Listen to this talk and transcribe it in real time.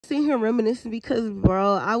Sitting here reminiscing because,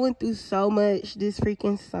 bro, I went through so much this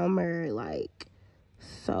freaking summer. Like,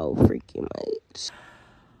 so freaking much.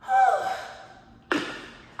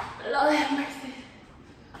 Lord have mercy.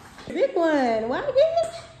 Big one. Why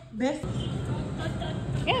again? Best.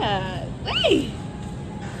 Yeah. Wait.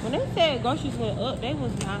 When they said groceries went up, they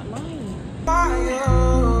was not lying. I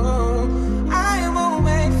will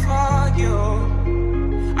wait for you.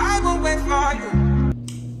 I will wait for you.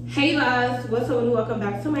 Hey guys, what's up and welcome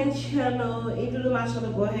back to my channel. If you're new to my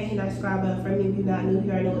channel, go ahead and hit that subscribe button for me. If you're not new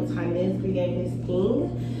here, I know what time it is. Pregame this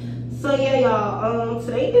thing. So yeah, y'all.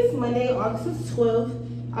 Today is Monday, August 12th.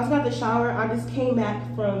 I was about to shower. I just came back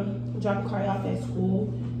from dropping Cardi off at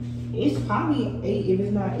school. It's probably 8 if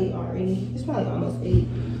it's not 8 already. It's probably almost 8.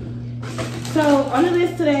 So on the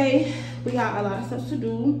list today, we got a lot of stuff to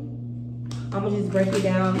do. I'm gonna just break it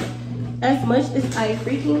down as much as I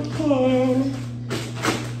freaking can.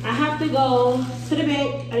 I have to go to the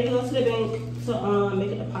bank. I need to go to the bank to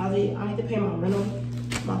make a deposit. I need to pay my rental,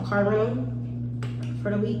 my car rental for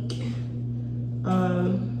the week.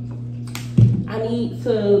 I need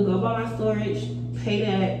to go buy my storage, pay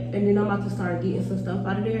that, and then I'm about to start getting some stuff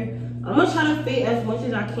out of there. I'm gonna try to fit as much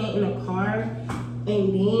as I can in a car, and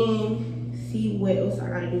then see what else I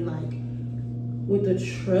gotta do, like with the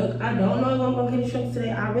truck. I don't know if I'm gonna get a truck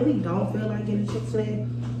today. I really don't feel like getting a truck today,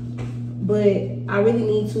 but I really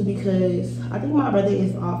need to because I think my brother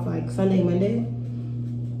is off like Sunday, Monday.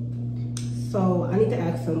 So I need to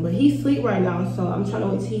ask him, but he's asleep right now, so I'm trying to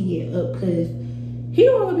wait till he get up because he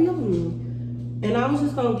don't want to be up with me. And I was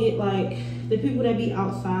just gonna get like the people that be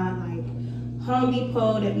outside, like Home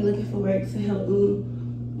Depot, that be looking for work to help me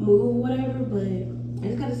move, whatever. But I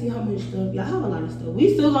just gotta see how much stuff. Y'all have a lot of stuff.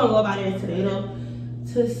 We still gonna go by there today though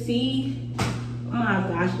to see. Oh my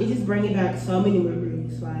gosh, it just bringing back so many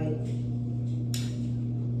memories, like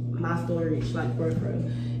my storage, like for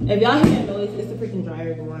real. If y'all hear that noise, it's the freaking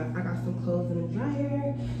dryer going. I got some clothes in the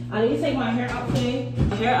dryer. I need to take my hair out today.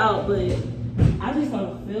 My hair out, but I just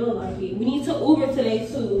don't feel like it. We need to Uber today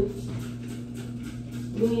too.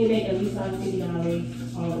 We need to make at least like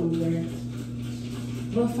 $50 on Uber.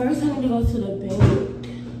 But first I need to go to the bank.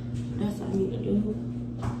 That's what I need to do.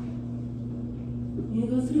 I need to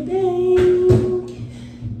go to the bank.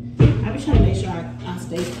 I be trying to make sure I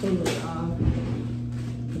stay clean with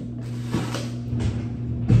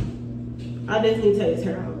I definitely need to take his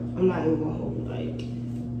hair out. I'm not even gonna hold it, like,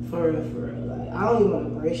 for real, for real. Like, I don't even wanna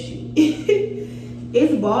brush it.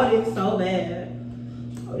 It's balding so bad.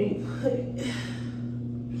 I need to put it.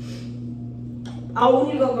 I want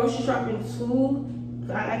you to go grocery shopping too.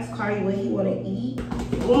 I asked Cardi what he wanna eat.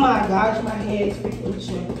 Oh my gosh, my head is freaking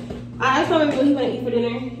itching. I asked him what he wanna eat for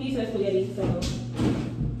dinner. He said spaghetti, so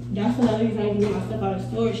that's another reason I need to get my stuff out of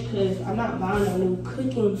storage, because I'm not buying no new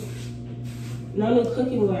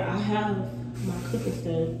cooking where I have my cooking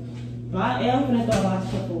stuff. But I am gonna throw a lot of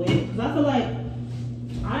stuff away because I feel like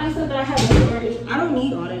all that stuff that I have in storage, I don't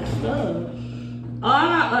need all that stuff. Oh, I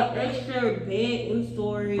got an extra bed in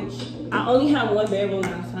storage. I only have one bedroom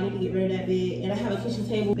now, so I need to get rid of that bed. And I have a kitchen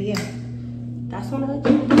table. But yeah, that's one of the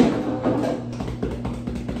things.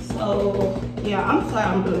 So yeah, I'm sorry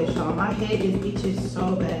I'm doing this, y'all. My head is itching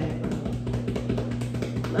so bad.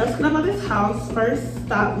 Let's get up out this house. First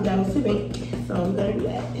stop, we gotta go to the bank. So we're gonna do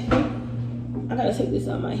that. I gotta take this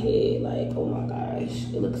out of my head. Like, oh my gosh,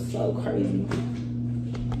 it looks so crazy.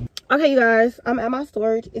 Okay, you guys, I'm at my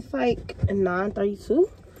storage. It's like 9:32.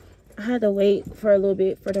 I had to wait for a little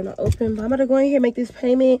bit for them to open, but I'm gonna go in here, make this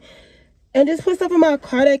payment, and just put stuff in my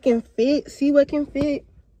car that can fit. See what can fit,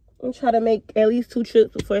 and try to make at least 2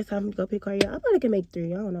 trips before it's time to go pick Cardi up. I probably can make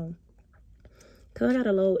 3. I don't know, cause I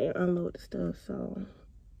gotta load and unload the stuff. So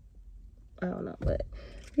I don't know, but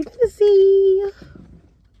you're gonna see.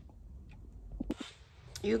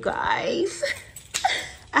 You guys,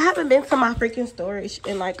 I haven't been to my freaking storage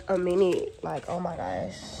in like a minute. Like, oh my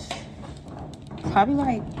gosh, probably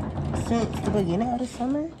like since the beginning of the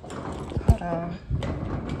summer. Hold on.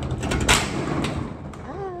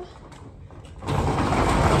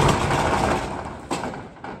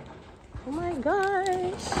 Oh my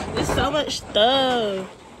gosh, it's so much stuff.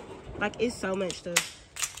 Like, it's so much stuff.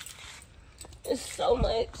 It's so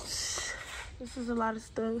much. This is a lot of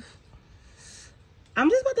stuff. I'm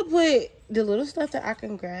just about to put the little stuff that I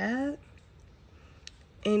can grab.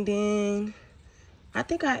 And then I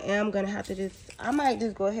think I am gonna have to I might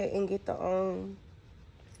just go ahead and get the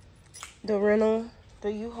rental, the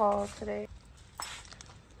U-Haul today.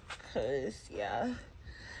 Cause yeah.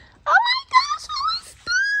 Oh my gosh, all my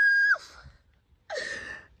stuff.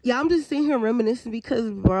 Yeah, I'm just sitting here reminiscing because,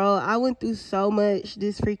 bro, I went through so much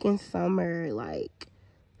this freaking summer. Like,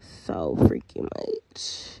 so freaking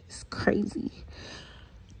much. It's crazy.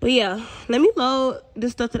 But yeah, let me load the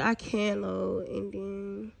stuff that I can load, and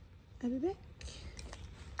then I'll be back.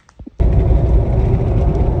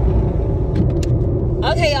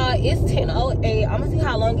 Okay, y'all, it's 10:08. I'm gonna see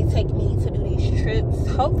how long it takes me to do these trips.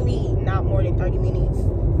 Hopefully not more than 30 minutes.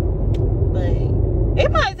 But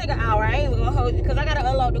it might take an hour. I ain't even gonna hold you because I gotta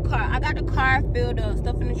unload the car. I got the car filled up,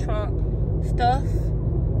 stuff in the trunk, stuff.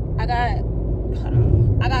 I got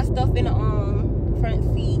stuff in the front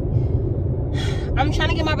seat. I'm trying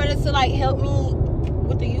to get my brother to like help me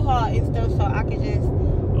with the U-Haul and stuff so I can just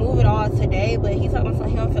move it all today. But he's talking about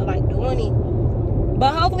he don't feel like doing it.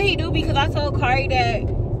 But hopefully he do, because I told Kari that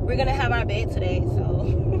we're gonna have our bed today. So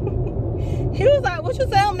he was like, what you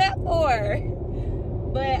selling that for?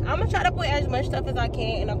 But I'm gonna try to put as much stuff as I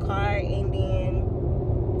can in the car, and then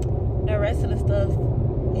the rest of the stuff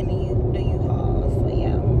in the U-Haul. So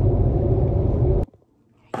yeah.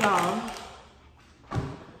 Y'all,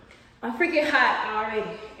 I'm freaking hot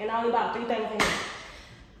already, and I only bought 3 things in here.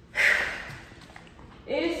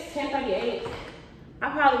 It's 10:38. I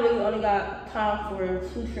probably really only got time for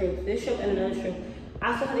 2 shrimps. This shrimp and another shrimp.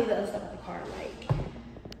 I still have these other stuff at the car. Like,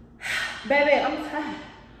 baby, I'm tired.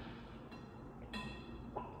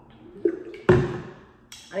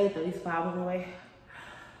 I need to throw these flowers away.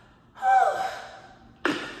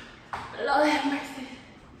 Lord have mercy.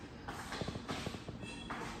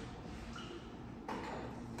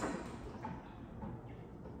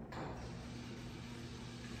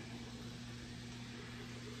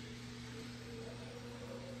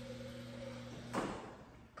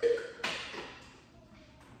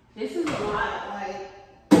 This is a lot, like,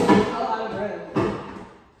 a lot of bread.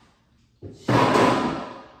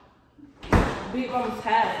 Big Mama's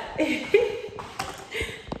hat.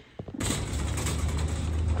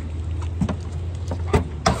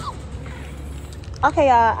 Okay,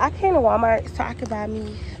 y'all, I came to Walmart so I could buy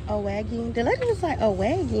me a wagon. The lady was like, a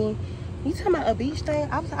wagon? You talking about a beach thing?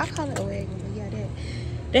 I call it a wagon, but yeah, that.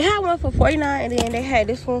 They had one for $49, and then they had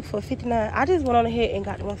this one for $59. I just went on ahead and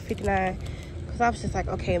got the one for $59. I was just like,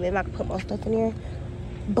 okay, maybe I can put more stuff in there.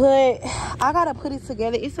 But I gotta put it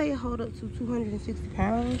together. It say it hold up to 260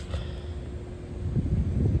 pounds.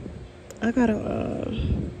 I gotta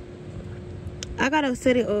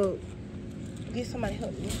set it up. Get somebody to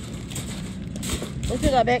help me. We're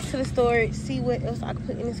gonna go back to the storage, see what else I can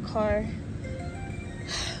put in this car.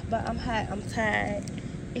 But I'm hot, I'm tired.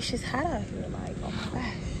 It's just hot out here, like, oh my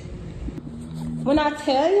gosh. When I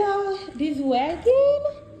tell y'all this wagon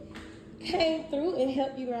came through and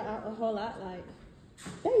helped you out a whole lot, like,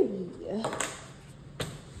 baby,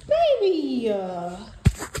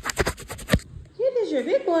 this is your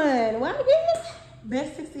big one. Why again?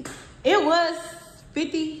 Best 60. It was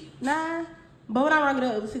 59, but when I rung it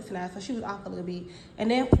up, it was 69, so she was off a little bit.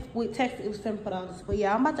 And then with text, it was $74. But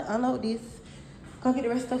yeah, I'm about to unload this, go get the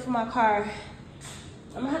rest of stuff from my car.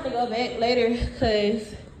 I'm gonna have to go back later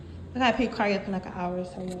because I gotta pick Kari up in like an hour or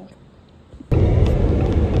so, yeah.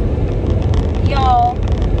 Y'all,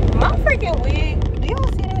 my freaking wig, do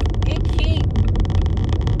y'all see that?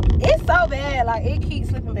 It's so bad, like, it keeps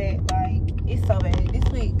slipping back, like, it's so bad. This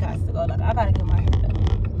wig got to go, like, I gotta get my hair done.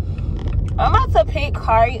 I'm about to pick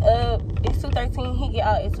Kari up. It's 2:13, he get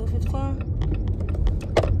out at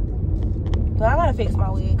 2:15. But I gotta fix my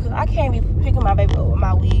wig, because I can't be picking my baby up with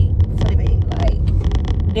my wig to the bed, like,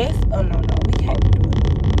 this, oh no, we can't be doing it.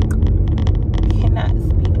 We cannot be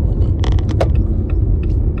doing it.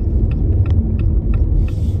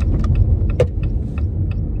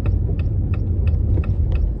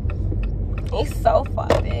 It's so far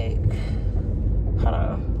back. Hold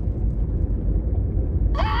on.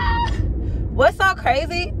 Ah! What's so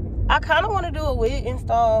crazy? I kind of want to do a wig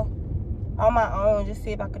install on my own, just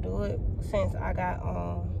see if I could do it, since I got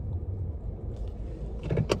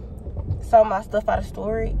some of my stuff out of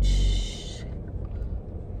storage.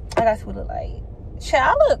 I got to look like,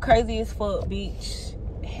 child, I look crazy as fuck, bitch.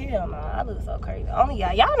 Hell no, I look so crazy. Only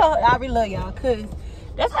y'all know I really love y'all, cause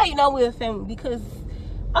that's how you know we're a family. Because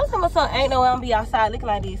I'm telling my son, ain't no way I'm gonna be outside looking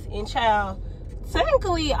like this. And child,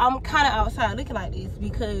 technically, I'm kind of outside looking like this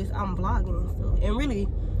because I'm vlogging and stuff. And really,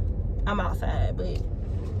 I'm outside. But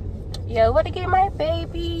yeah, what to get my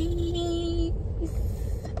babies?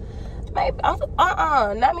 Baby,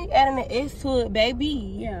 not me adding an S to it,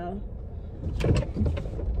 baby. Yeah.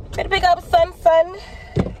 Better pick up son.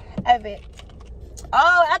 I bet.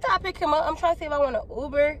 Oh, after I pick him up, I'm trying to see if I want to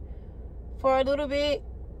Uber for a little bit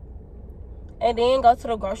and then go to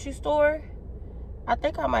the grocery store. I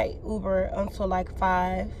think I might Uber until like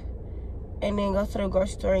 5 and then go to the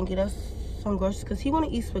grocery store and get us some groceries because he want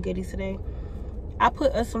to eat spaghetti today. I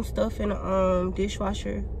put us some stuff in the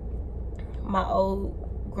dishwasher my old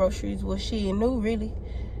groceries. Well, shit, new really,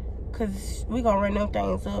 cause we gonna run them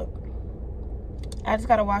things up. I just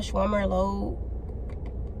gotta wash one more load,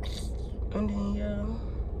 and then yeah,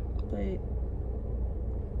 but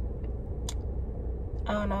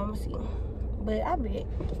I don't know. I'm gonna see, but I bet.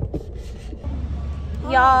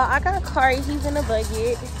 Y'all, I got Kari. He's in the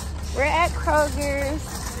buggy. We're at Kroger's.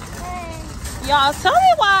 Y'all, tell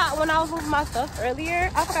me why when I was moving my stuff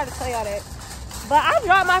earlier, I forgot to tell y'all that. But I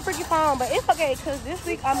dropped my freaking phone, but it's okay because this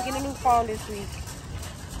week I'm getting a new phone this week.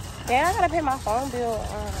 Then I gotta pay my phone bill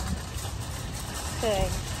today.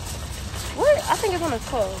 What? I think it's on the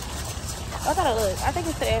 12th. I gotta look. I think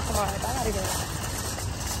it's today or tomorrow, but I gotta go.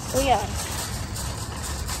 But yeah.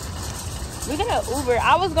 We got Uber.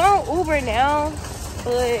 I was going Uber now,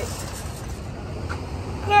 but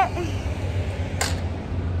yeah.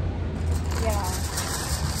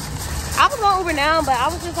 I was going Uber now, but I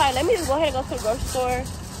was just like, let me just go ahead and go to the grocery store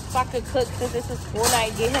so I could cook since it's a school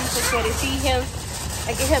night, get him situated, feed him,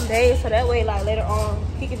 and get him bathed so that way, like, later on,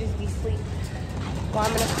 he could just be asleep while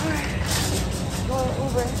I'm in the car going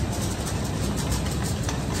Uber.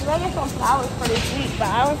 I'm gonna get some flowers for this week, but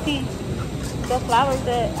I don't see the flowers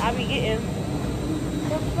that I be getting.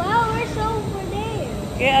 The flowers over there.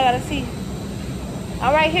 Yeah, I gotta see.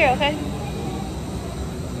 I'm right here, okay?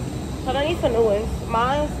 So I need some new ones.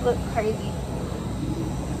 Mine look crazy.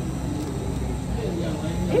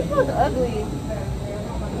 These look ugly.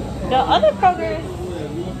 The other Kroger's,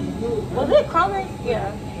 was it Kroger's?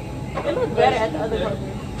 Yeah. It looks better at the other Kroger's.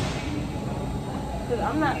 Cause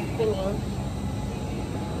I'm not spending.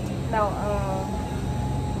 No,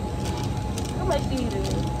 how much these is?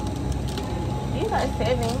 These are $7.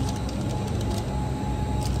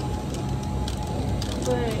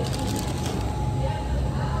 But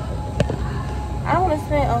I don't want to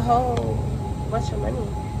spend a whole bunch of money.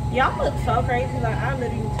 Y'all look so crazy. Like, I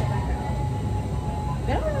literally took my out.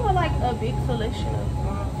 They don't have like a big selection of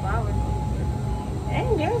flowers.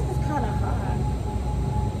 And theirs is kind of high.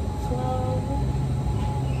 12.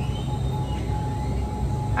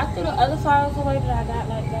 I threw the other flowers away that I got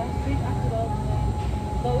like last week. I threw those away.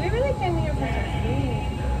 But we really came here for some food.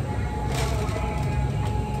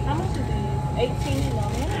 How much is it? 18? No,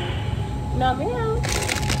 man. No, man.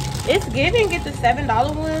 It's giving, get the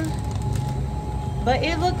 $7 one. But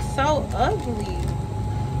it looks so ugly.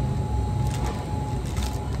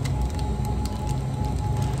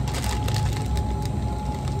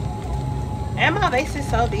 And my vase is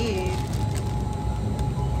so big.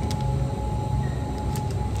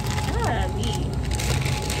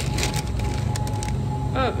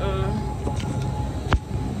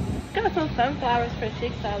 Got some sunflowers for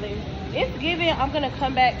 $6. It's giving. I'm gonna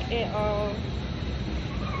come back and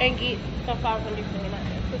get sunflowers on different nights.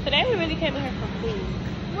 So today we really came in here for food.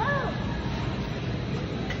 Whoa.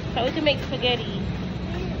 So we can make spaghetti.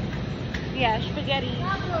 Yeah, spaghetti.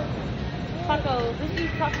 Tacos. Let's do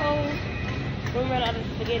tacos. We'll run out of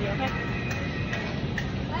spaghetti, okay?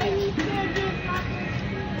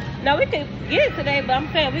 No, we could get it today, but I'm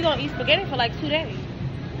saying we're gonna eat spaghetti for like 2 days.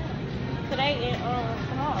 Today and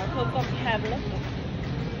tomorrow, so we're gonna have nothing.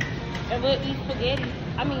 And we'll eat spaghetti.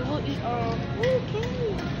 I mean, we'll eat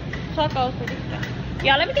tacos for this day.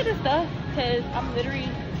 Y'all, let me get this stuff because I'm literally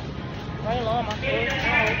running low on my food.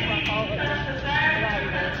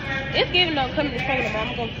 It's giving though, coming to spring tomorrow.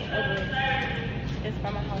 I'm gonna order this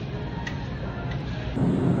from my house.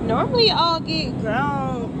 Normally I'll get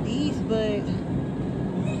ground beef, but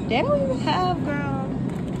they don't even have ground.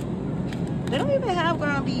 They don't even have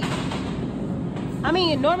ground beef. I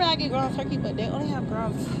mean, normally I get ground turkey, but they only have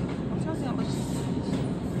ground beef. I'm trying to see how much.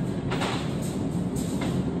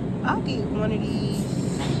 I'll get one of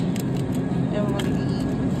these and one of these.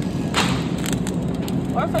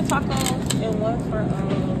 One for tacos and one for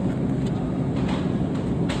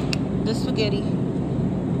the spaghetti.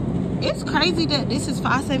 It's crazy that this is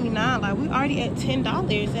 $5.79. Like, we already at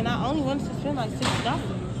 $10 and I only wanted to spend like $60.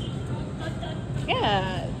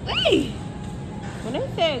 Yeah, wait. When they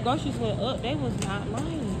said groceries went up, they was not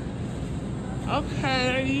lying.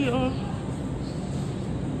 Okay,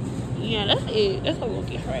 yeah, that's it. That's what we'll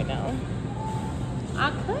get right now.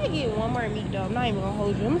 I could get one more meat though. I'm not even gonna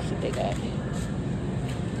hold you. Let me see what they got.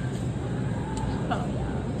 Oh, yeah.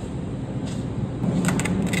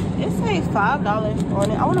 It says $5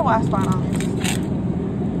 on it. I wonder why it's $5.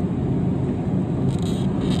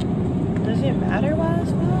 Does it matter why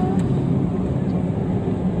it's $5?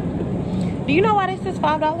 Do you know why this is $5? I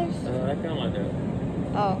kind of like that.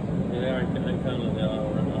 Oh. Yeah, they kind of like that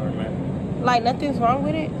automatic. Like nothing's wrong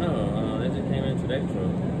with it? No, they just came in today, so.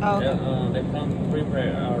 Oh, okay. They come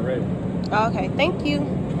pre-prepared already. Oh, okay, thank you.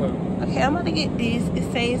 Okay, I'm about to get this.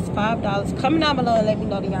 It says $5. Comment down below and let me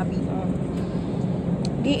know that y'all be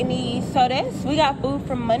getting these. So we got food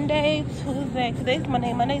from Monday, Tuesday. Today's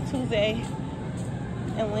Monday, Tuesday,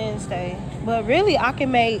 and Wednesday. But really, I can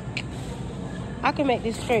make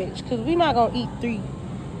this stretch because we're not gonna eat 3.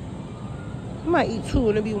 We might eat 2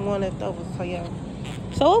 and it'll be 1 left over. So yeah.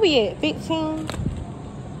 So what we at? $15.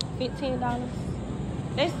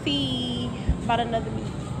 Let's see about another meat.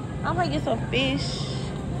 I'm gonna get some fish.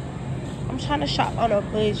 I'm trying to shop on a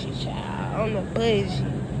budget, child. On a budget.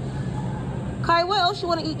 Kai, what else you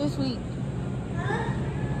want to eat this week?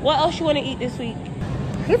 What else you want to eat this week?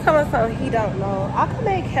 He's telling me something he don't know. I can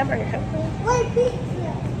make hamburger helper. Wait,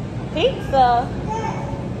 pizza. Pizza? Yeah.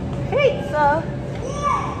 Pizza?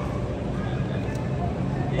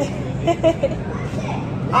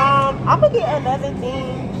 Yeah. I'm gonna get another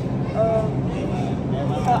thing.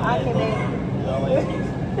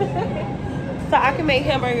 So I can make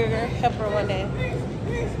hamburger helper one day.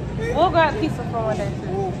 We'll grab pizza for one day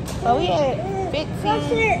too. So we had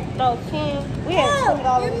 15, no 10. We had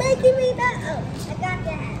 $20. You're making me that. Oh, I got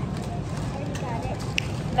that. I got it.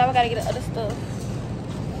 Now we gotta get the other stuff.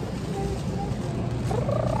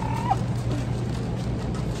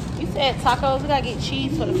 You said tacos. We gotta get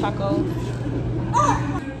cheese for the tacos.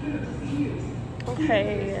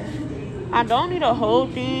 Okay. I don't need a whole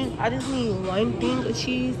thing. I just need one thing of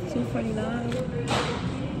cheese. $2.49.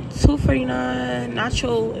 $2.49.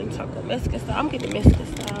 Nacho and taco Mexican style. I'm getting Mexican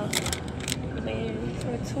style. And then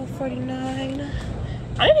for $2.49.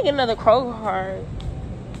 I need to get another Kroger card.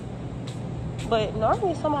 But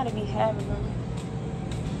normally somebody be having them.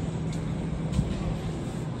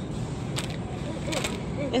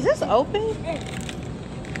 Is this open?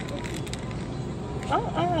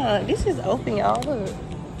 This is open, y'all. Look.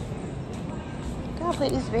 Gotta put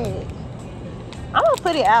this back. I'm gonna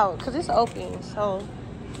put it out because it's open, so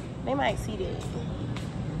they might see that.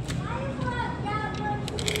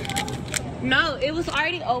 No, it was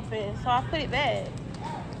already open, so I put it back.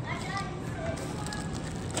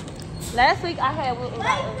 Last week I had went and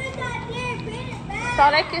got it.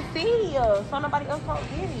 So they can see you, so nobody else won't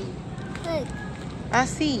get it. I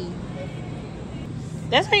see.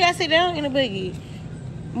 That's why you gotta sit down in the buggy.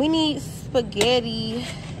 We need spaghetti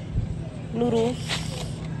noodles.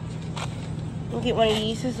 We'll get one of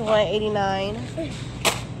these. This is $1.89.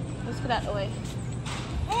 Let's get out the way.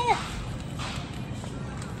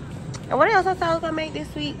 And what else I thought I was gonna make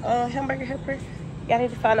this week? Hamburger helper. Y'all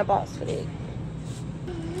need to find a box for that.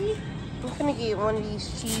 I'm gonna get one of these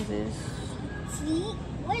cheeses. Sweet?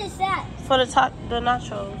 What is that? For the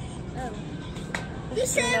nachos. Oh. You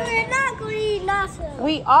said we're not going to eat nachos.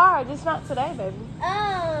 We are, just not today, baby.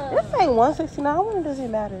 Oh. This ain't $1.69. What does it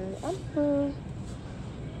matter? I'm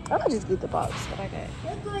gonna just get the box that I got.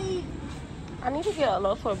 We're going to eat. I need to get a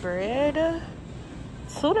loaf of bread.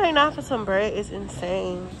 $2.99 for some bread is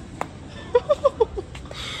insane.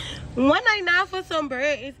 $1.99 for some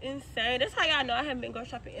bread is insane. That's how y'all know I haven't been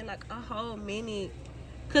grocery shopping in like a whole minute.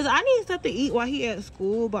 Cause I need stuff to eat while he at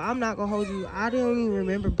school, but I'm not gonna hold you. I don't even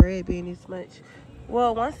remember bread being this much.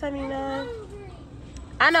 Well, $1.79.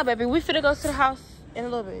 I know, baby. We finna go to the house in a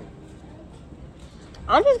little bit.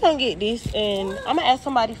 I'm just gonna get this, and I'm gonna ask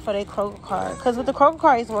somebody for their Kroger card. Cause with the Kroger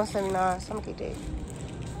card, it's $1.79. So I'm gonna get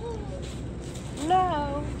that.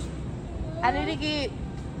 No, I need to get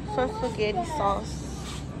some spaghetti sauce.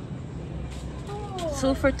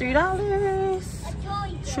 2 for $3.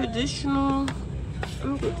 Traditional. Let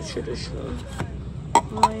me get the traditional.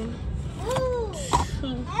 1,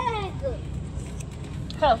 2.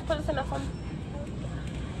 Come, put this in there for me.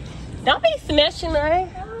 Don't be snatching her,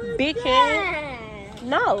 big head.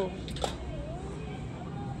 No.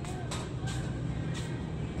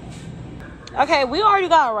 Okay, we already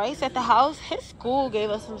got rice at the house. His school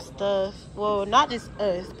gave us some stuff. Well, not just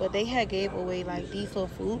us, but they had gave away like these little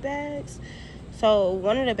food bags. So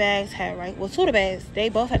one of the bags had rice. Well, 2 of the bags, they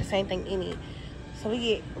both had the same thing in it. So we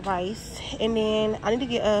get rice, and then I need to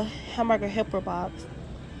get a hamburger helper box.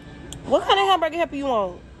 What kind of hamburger helper you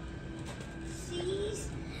want? Cheese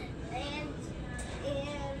and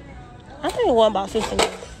I think 1 box is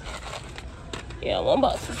enough. Yeah, 1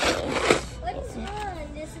 box is enough. what is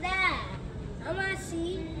one? This that. I want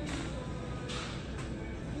cheese.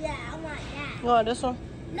 Yeah, I want that. You want this one?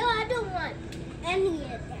 No, I don't want any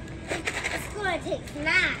of that. It's going to taste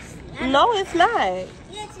nasty. No, it's not.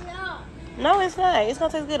 Yes, no. No, it's not. It's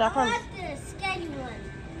gonna taste good. I I promise. want the skinny one.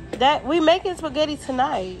 That we making spaghetti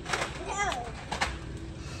tonight. No.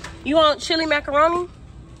 You want chili macaroni?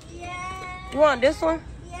 Yes. You want this one?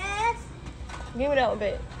 Yes. Give me that one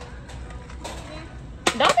back.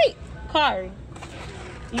 Don't be Kari.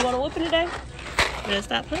 You want a whooping today? Let's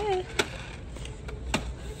stop playing.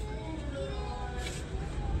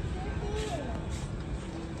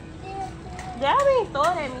 Y'all ain't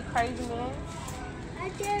throwing at me crazy, man. I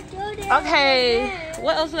can't do that. Okay,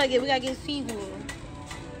 what else do I get? We gotta get seasoning.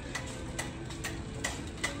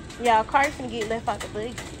 Y'all, Carter's gonna get left out the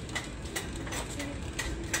buggy.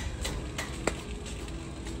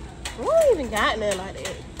 We don't even got nothing like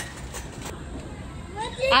that.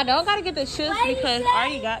 I don't gotta get the chips because I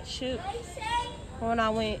already got chips when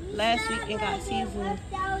I went last week and got seasoned.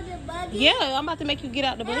 Yeah, I'm about to make you get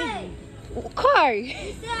out the buggy. Car.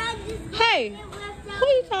 Hey, who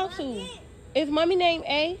you talk to? Is mommy named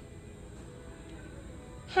A?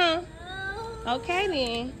 Huh? Okay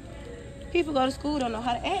then. People go to school don't know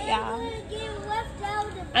how to act, y'all.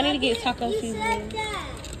 I need to get taco seasoning.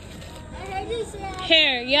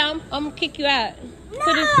 Here, yeah, I'm gonna kick you out.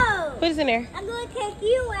 No! Put this in there. I'm gonna kick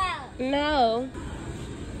you out. No.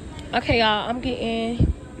 Okay, y'all, I'm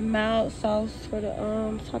getting mild sauce for the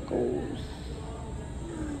tacos.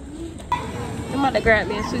 I'm about to grab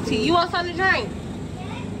me a sweet tea. You want something to drink?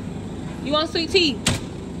 You want sweet tea?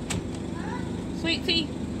 Sweet tea?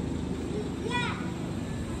 Yeah.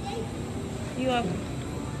 You want?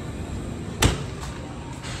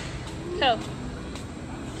 So.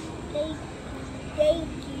 Thank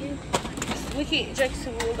you. We can drink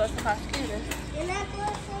some when we go to the prosecutors. You're not going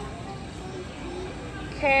to say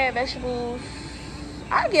Canned vegetables.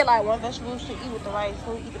 I get like one vegetable to eat with the rice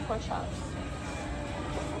when we eat the pork chops.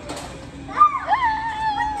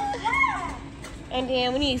 And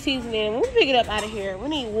then we need seasoning. When we pick it up out of here, we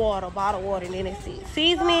need water, bottled water, and then it's it.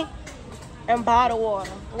 Seasoning and bottled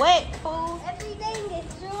water. Wet food. everything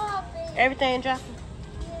is dropping. Everything dropping.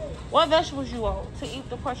 What vegetables you want to eat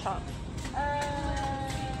the pork chops?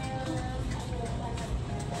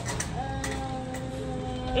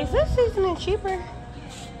 Is this seasoning cheaper?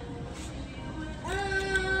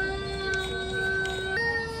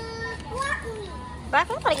 But I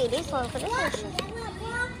think I'm gonna get this one because this is.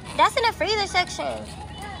 That's in the freezer section.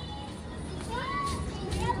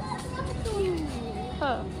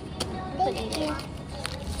 Huh.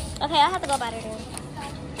 Okay, I have to go buy it then.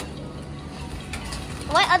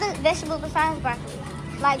 What other vegetables besides broccoli?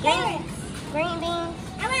 Like green beans?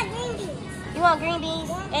 I want green beans. You want green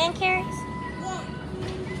beans and carrots? Yeah.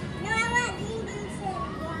 No, I want green beans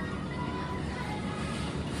and broccoli.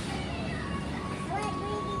 I want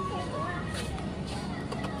green beans and broccoli.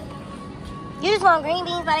 You just want green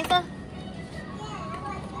beans by themselves? Yeah, I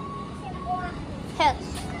want green beans and broccoli. Hell.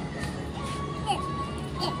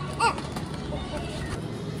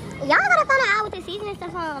 Y'all gotta find out with the seasoning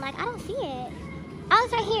stuff on. Like, I don't see it. Oh,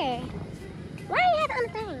 it's right here. Why do you have the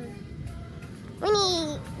other thing? We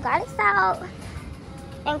need garlic salt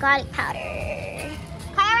and garlic powder.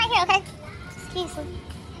 Call right here, okay? Excuse me.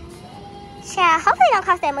 Child, hopefully it don't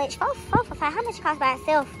cost that much. 4 for $5. How much it costs by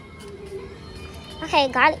itself? Okay,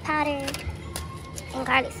 garlic powder and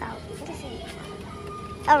garlic salt. What is it?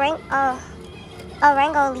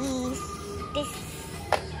 Orango leaves. This.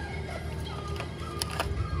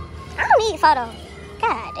 I don't need photo.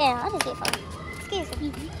 God damn, I just get photo. Excuse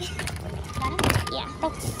me. Yeah,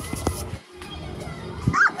 thank you.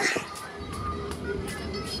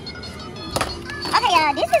 Okay,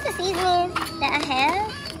 y'all, this is the seasoning that I have.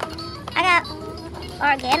 I got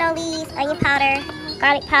oregano leaves, onion powder,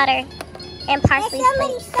 garlic powder, and parsley. There's so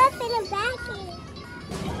many stuff in the back here.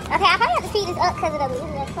 Okay, I probably have to speed this up because of the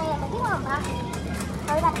music that's playing, but you want broccoli.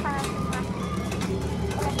 So we about to find some broccoli.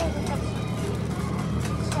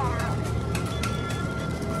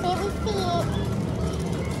 See if we see it.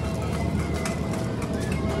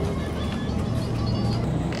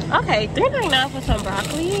 Okay, $3.99 for some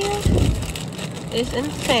broccoli. It's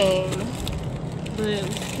insane. But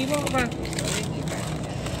he want broccoli, so we get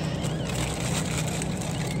broccoli.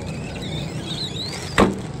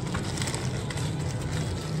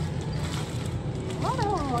 Why do I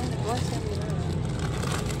want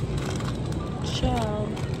 $179? Ciao.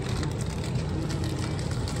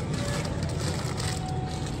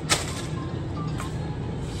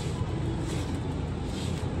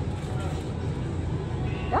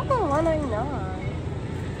 That's on $199.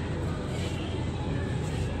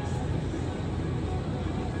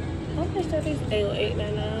 How much are these?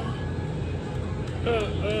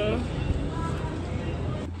 $8.99.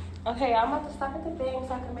 Okay, I'm about to stop at the bank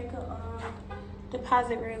so I can make a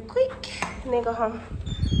deposit real quick and then go home.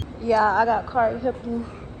 Yeah, I got Cardi helping.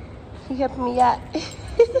 He helping me out.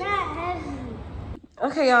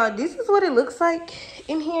 Okay, y'all, this is what it looks like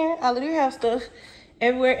in here. I literally have stuff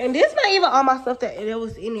everywhere, and this not even all my stuff that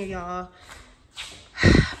was in here, y'all.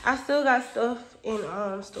 I still got stuff in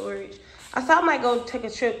storage. I thought I might go take a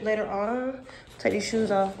trip later on take these shoes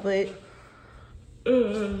off, but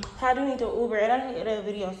I do need to Uber, and I didn't get that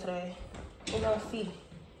video today. We're gonna see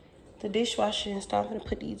the dishwasher and stuff. I'm gonna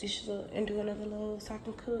put these dishes up and do another load so I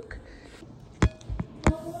can cook. I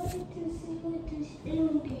wanted to see what this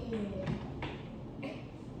thing did.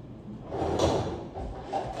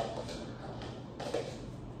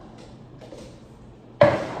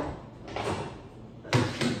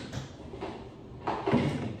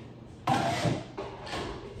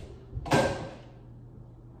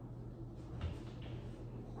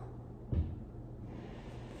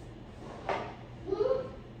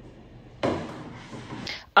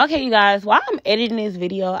 Okay, you guys, while I'm editing this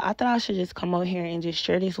video, I thought I should just come over here and just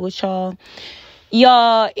share this with y'all.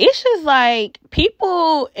 Y'all, it's just like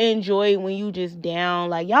people enjoy when you just down.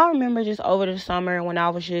 Like, y'all remember just over the summer when I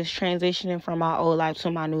was just transitioning from my old life to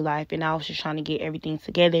my new life, and I was just trying to get everything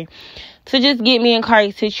together to just get me and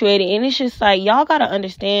Cardi situated. And it's just like, y'all gotta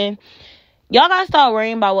understand, y'all gotta start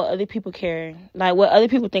worrying about what other people care. Like, what other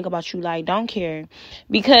people think about you. Like, don't care.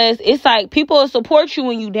 Because it's like, people will support you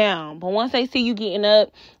when you down. But once they see you getting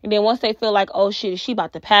up, and then once they feel like, oh, shit, she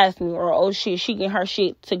about to pass me, or, oh, shit, she getting her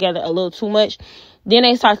shit together a little too much, then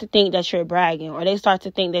they start to think that you're bragging, or they start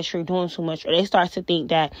to think that you're doing too much, or they start to think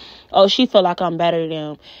that, oh, she feel like I'm better than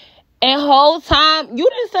them. And whole time, you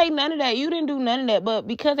didn't say none of that. You didn't do none of that. But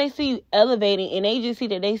because they see you elevating and they just see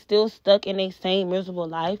that they still stuck in their same miserable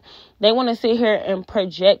life, they want to sit here and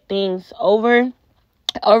project things over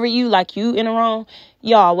you like you in the wrong.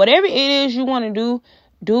 Y'all, whatever it is you want to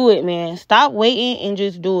do it, man. Stop waiting and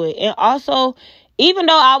just do it. And also, even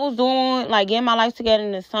though I was doing, like, getting my life together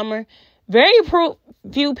in the summer, very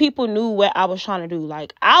few people knew what I was trying to do.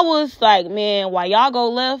 Like, I was like, man, while y'all go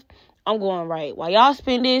left, I'm going right. While y'all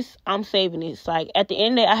spend this, I'm saving this. Like, at the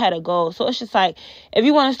end of the day, I had a goal. So it's just like, if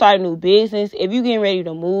you want to start a new business, if you getting ready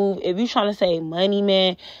to move, if you trying to save money,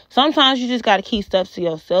 man, sometimes you just got to keep stuff to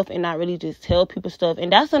yourself and not really just tell people stuff.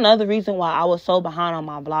 And that's another reason why I was so behind on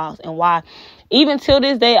my vlogs, and why even till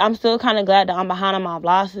this day, I'm still kind of glad that I'm behind on my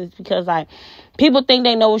vlogs, is because, like, people think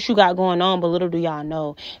they know what you got going on, but little do y'all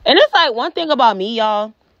know. And it's like, one thing about me,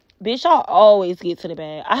 y'all, bitch, I'll always get to the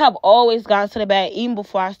bag. I have always gotten to the bag, even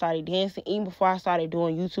before I started dancing, even before I started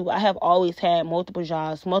doing YouTube. I have always had multiple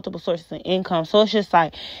jobs, multiple sources of income. So it's just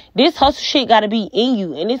like, this hustle shit got to be in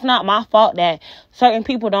you. And it's not my fault that certain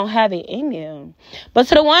people don't have it in them. But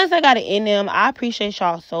to the ones that got it in them, I appreciate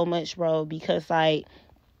y'all so much, bro. Because, like,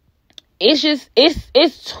 it's just,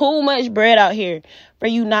 it's too much bread out here for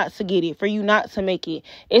you not to get it, for you not to make it.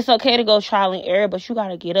 It's okay to go trial and error, but you got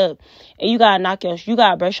to get up. And you got to you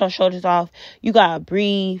got to brush your shoulders off. You got to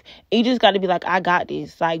breathe. And you just got to be like, I got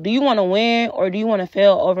this. Like, do you want to win, or do you want to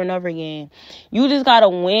fail over and over again? You just got to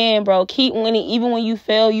win, bro. Keep winning. Even when you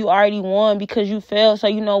fail, you already won because you failed, so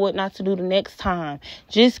you know what not to do the next time.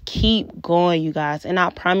 Just keep going, you guys. And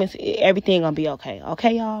I promise everything going to be okay.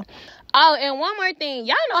 Okay, y'all? Oh, and one more thing.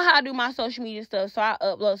 Y'all know how I do my social media stuff. So I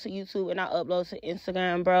upload to YouTube and I upload to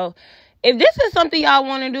Instagram, bro. If this is something y'all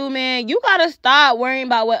want to do, man, you got to stop worrying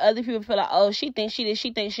about what other people feel like. Oh, she thinks she this.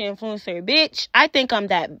 She thinks she influencer. Bitch, I think I'm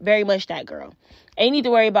very much that girl. And you need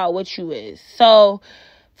to worry about what you is. So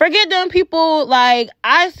forget them people. Like,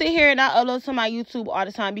 I sit here and I upload to my YouTube all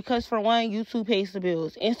the time because, for one, YouTube pays the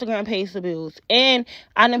bills. Instagram pays the bills. And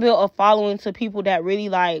I done built a following to people that really,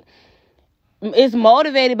 like, is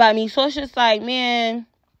motivated by me. So it's just like, man,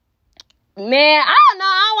 I don't know.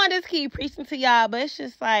 I don't want to just keep preaching to y'all, but it's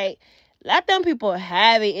just like, let them people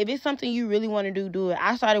have it. If it's something you really want to do it.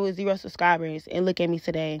 I started with 0 subscribers, and look at me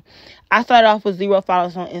today. I started off with 0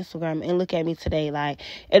 followers on Instagram, and look at me today. Like,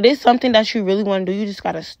 if it's something that you really want to do, you just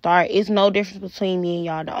got to start. It's no difference between me and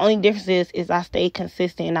y'all. The only difference is I stayed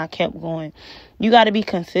consistent and I kept going. You got to be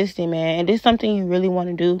consistent, man. And if it's something you really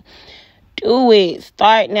want to do it.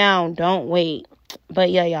 Start now. Don't wait. But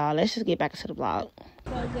yeah, y'all, let's just get back into the vlog.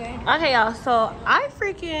 Okay, y'all, so I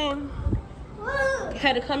freaking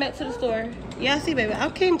had to come back to the store. Yeah, see, baby, I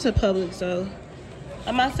came to Publix, so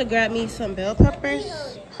I'm about to grab me some bell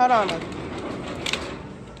peppers. Hold on, baby.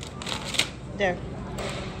 There.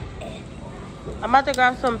 I'm about to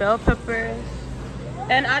grab some bell peppers.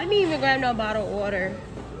 And I didn't even grab no bottled water.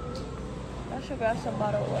 I should grab some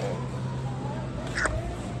bottled water.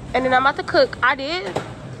 And then I'm about to cook. I did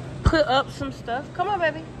put up some stuff. Come on,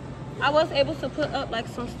 baby. I was able to put up, like,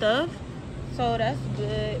 some stuff. So that's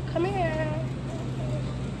good. Come here.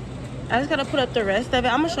 I just got to put up the rest of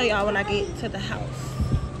it. I'm going to show y'all when I get to the house.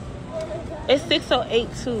 It's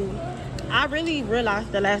 6:08 too. I really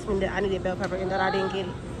realized the last minute that I needed bell pepper and that I didn't get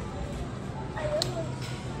it.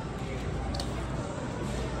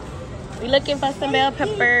 We looking for some bell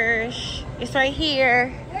peppers. It's right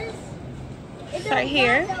here. It's right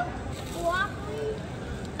here.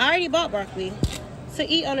 I already bought broccoli to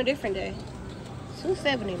eat on a different day.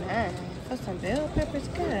 $2.79 for some bell peppers.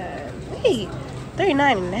 God, wait,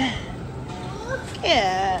 $3.99.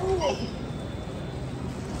 Yeah.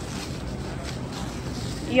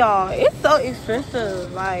 Y'all, it's so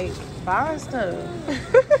expensive, like, buying stuff.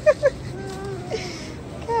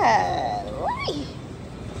 God, wait.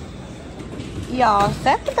 Y'all,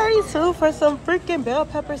 $7.32 for some freaking bell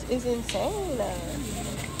peppers is insane.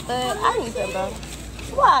 But I need them, though.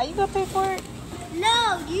 Why? You gonna pay for it?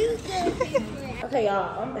 No, you can pay for it. Okay,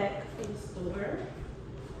 y'all, I'm back in the store.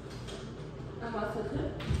 I'm about to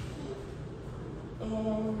cook. And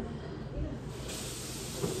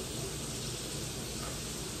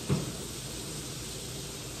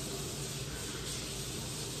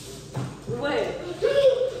what?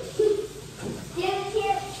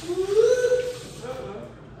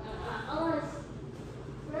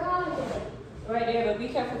 Right there, but be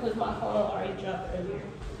careful because my phone already dropped earlier.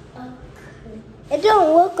 It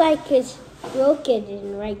don't look like it's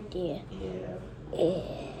broken right there. Yeah.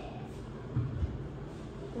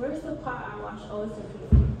 Where's the pot I washed? Oh, it's in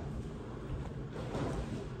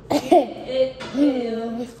here. It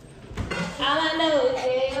is. All I know is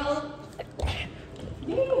Dale.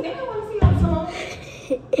 They don't want to see your song.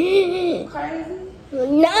 Crazy.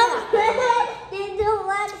 No, they don't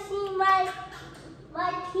want to see my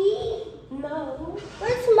teeth. No.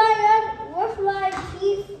 Where's my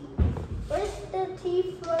teeth? Where's the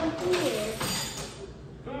teeth from here?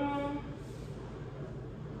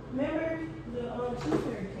 Remember the tooth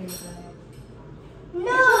fairy came back?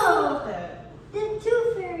 No, the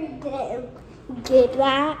tooth fairy did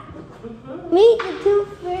that. Me, the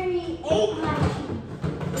tooth fairy ate my teeth.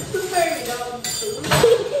 The tooth fairy don't.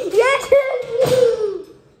 Yes,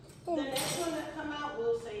 The next one that come out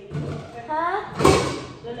will save it. Okay? huh?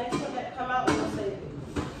 The next one that come out will save it.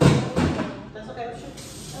 That's okay with you?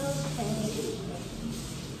 Okay.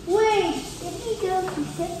 Wait, did you go to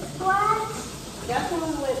Six Flags? That's when we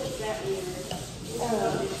went that year.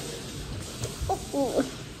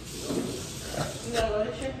 You gotta go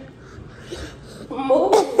this year?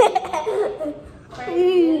 Move.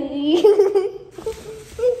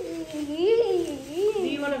 Do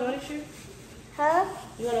you wanna go this year? Huh?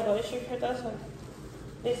 You wanna go this year? That's one.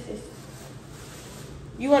 This.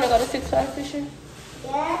 You wanna go to Six Flags this year?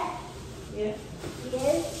 Yeah. Yeah.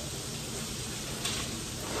 Yes.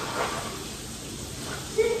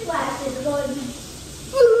 Six Flags is going to be.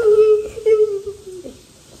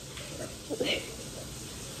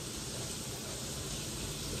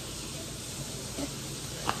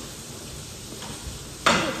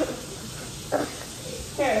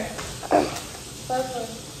 Here. First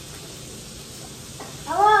one.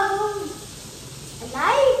 Oh, a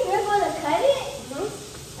knife? You're going to cut it? Mm-hmm.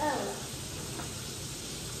 Oh.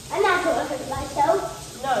 I'm not going to hurt myself.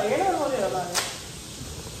 No, you're not holding it about it.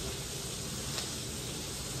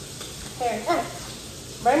 Here.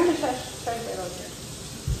 Bring the trash right over here.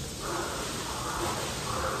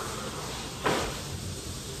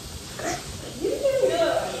 You can do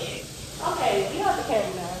it. Okay, you have the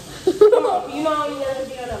camera now. Come on, you know you never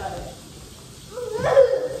be on that.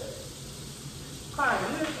 Fine,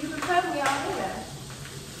 you can tell me all in there.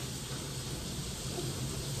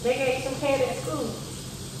 They gave you some candy at school.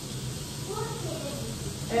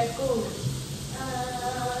 At school.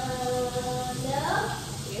 No.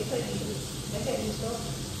 Yes, they do. They said you so.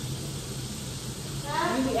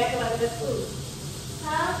 Huh? You be acting like that at school.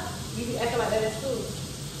 Huh? You be acting like that at school.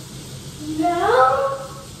 No.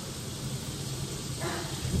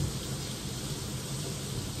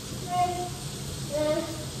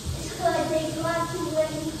 It's because they want to when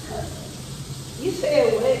you cook. You said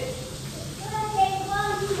what? It's because they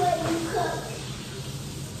want to when you cook.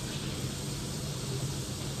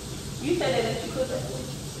 You said that you cook at school.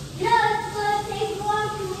 No, it's because they want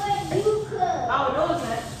to when you cook. Oh, no, it's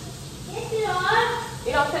not. Yes, it are.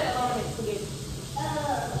 It don't take that long to spaghetti.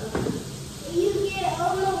 You get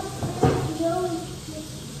almost no.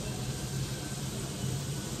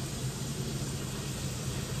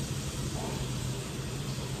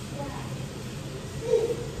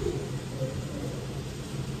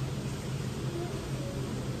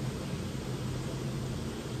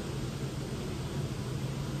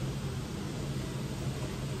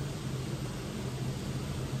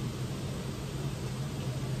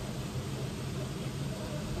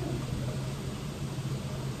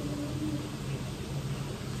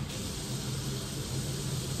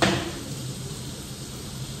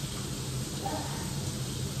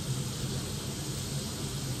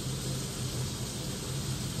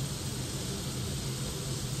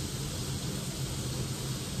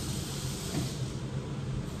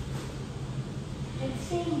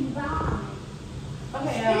 buy?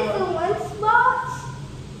 Okay, Is the one spot?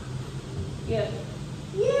 yeah.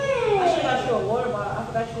 Yeah. I should got you a water bottle. I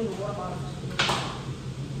forgot you a water bottle.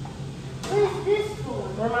 What is this for?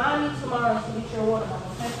 Remind me tomorrow to get your water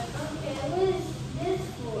bottle, okay? Okay, what is this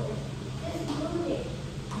for? This movie.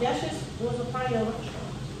 That's just was a part of your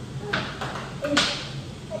restaurant.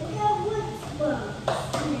 I got wood spoons.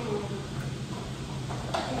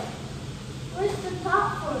 Where's the top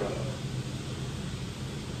for it?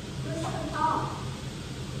 Where's the top?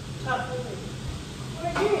 Top food.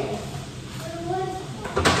 Where it is? Where the wood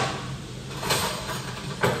spoon?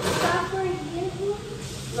 The top for this one?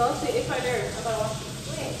 No, see, it's right there. I gotta wash it.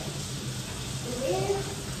 Where? Where?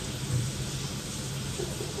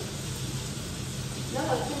 No,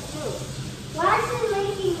 it's too. Why is it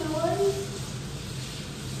making noise?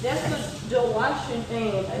 That's the washing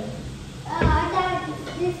thing. I thought it was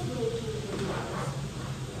this making noise.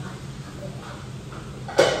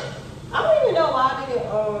 I don't even know why I didn't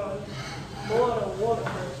boil the water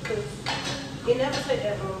first, because it never took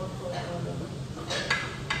that long for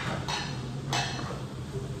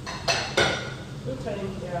we'll turn it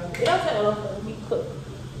down. It don't take long for it to be cooked.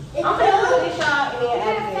 I'm gonna put this shot and then Is add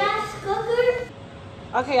it a it. fast cooker?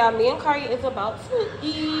 Okay, y'all, me and Kari is about to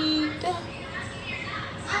eat.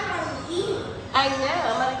 I want to eat. I know,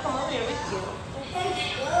 I'm gonna come over here with you. It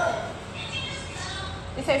tastes good.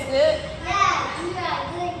 It tastes good? Yeah, you got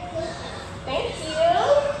good cooking. Thank you.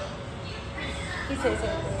 He tastes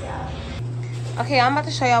good, y'all. Okay, I'm about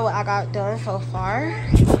to show y'all what I got done so far.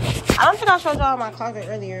 I don't think I showed y'all my closet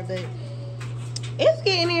earlier, but it's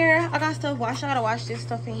getting there. I got stuff washed. I gotta wash this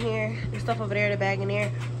stuff in here, this stuff over there, the bag in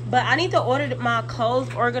there. But I need to order my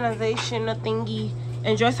clothes organization thingy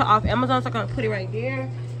and dresser off Amazon, so I can put it right there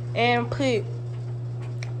and put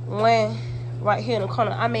one right here in the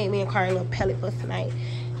corner. I made me and Kari a little pellet for tonight.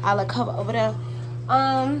 I like cover over there.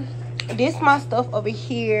 This my stuff over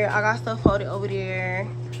here. I got stuff folded over there,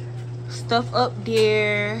 stuff up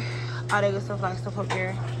there, all that good stuff, like stuff up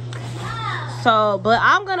there. So, but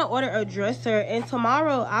I'm gonna order a dresser, and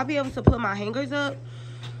tomorrow I'll be able to put my hangers up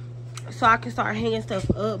so I can start hanging stuff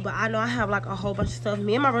up. But I know I have like a whole bunch of stuff.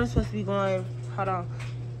 Me and my brother supposed to be going, hold on,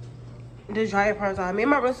 the dryer part's on. Me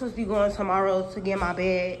and my brother supposed to be going tomorrow to get my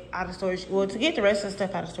bed out of storage, well, to get the rest of the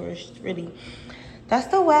stuff out of storage, really. That's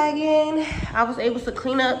the wagon. I was able to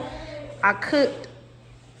clean up. I cooked.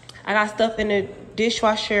 I got stuff in the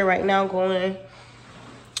dishwasher right now going.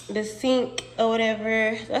 The sink or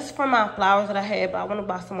whatever, that's for my flowers that I had, but I want to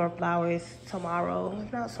buy some more flowers tomorrow.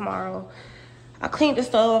 If not tomorrow, I cleaned the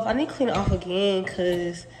stove. I need to clean it off again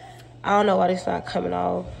because I don't know why it's not coming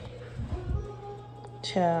off.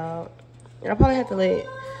 Child, I probably have to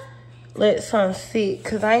let some sit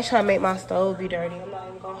because I ain't trying to make my stove be dirty. I'm not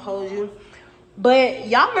even gonna hold you. But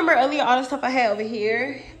y'all remember earlier all the stuff I had over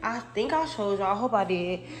here? I think I showed y'all. I hope I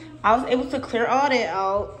did. I was able to clear all that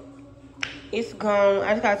out. It's gone.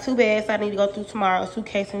 I just got 2 bags I need to go through tomorrow. A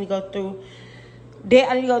suitcase I need to go through. That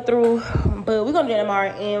I need to go through. But we're going to do that tomorrow.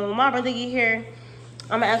 And when my brother get here,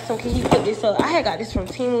 I'm going to ask him, can he put this up? I had got this from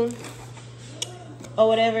Temu or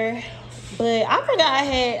whatever. But I forgot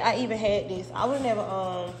I even had this. I would have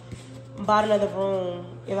never bought another room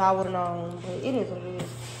if I would have known. But it is what it is.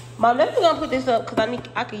 But I'm definitely going to put this up because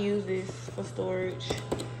I could use this for storage.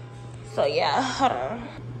 So, yeah. Hold on.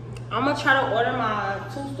 I'm gonna try to order my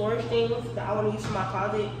 2 storage things that I want to use for my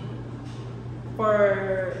closet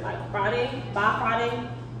for like Friday, by Friday.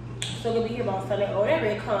 So it'll be here by Sunday or whatever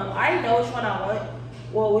it comes. I already know which one I want,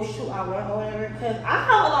 well, which 2 I want or whatever. Cause I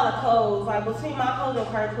have a lot of clothes. Like between my clothes and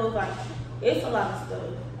Kari's clothes, like it's a lot of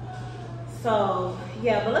stuff. So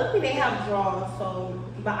yeah, but luckily they have drawers. So,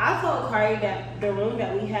 but I told Kari that the room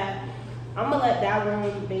that we have, I'm gonna let that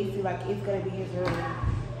room basically like it's gonna be his room.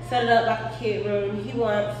 Set it up like a kid room. He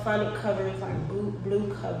wants Sonic covers, like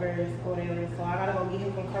blue covers or whatever. So I gotta go get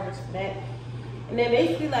him some covers for that. And then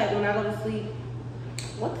basically like when I go to sleep,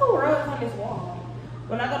 what the world is on this wall?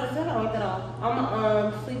 When I go to sleep, I don't wipe that off. I'm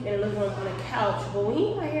gonna sleep in the living room on the couch. But when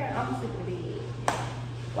he's right here, I'm sleeping in bed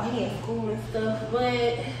while he at school and stuff.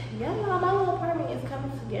 But yeah, my little apartment is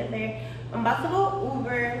coming together. I'm about to go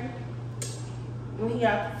Uber when he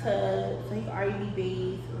got to, so he can already be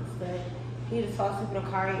bathed and stuff. He just fall asleep in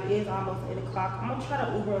the car. It is almost 8 o'clock. I'm gonna try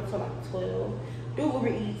to Uber until like 12. Do Uber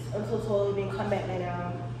Eats until 12, then come back lay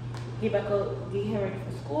down. Get back up, get him ready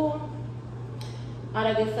for school. All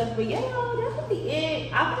that good stuff. But yeah, y'all, that's gonna be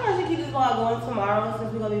it. I think I should keep this vlog going tomorrow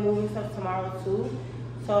since we're gonna be moving stuff tomorrow too.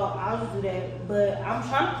 So I'll just do that. But I'm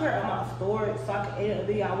trying to clear up my storage so I can edit a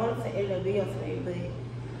video. I wanted to edit a video today, but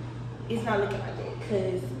it's not looking like that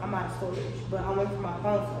because I'm out of storage. But I'm waiting for my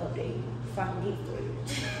phone to update so I can get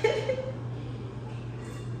storage.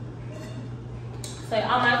 So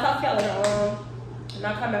I might talk to y'all later on. And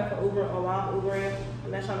I'll come back for Uber or while I'm Ubering.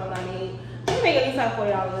 I'm not sure what I need. Let me make at least like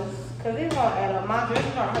 $40. Because it's gonna add up. My dress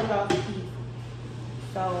is about $100 a piece.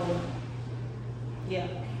 So yeah.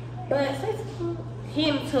 But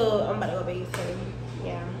him too, I'm about to go babysit.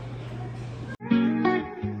 Yeah.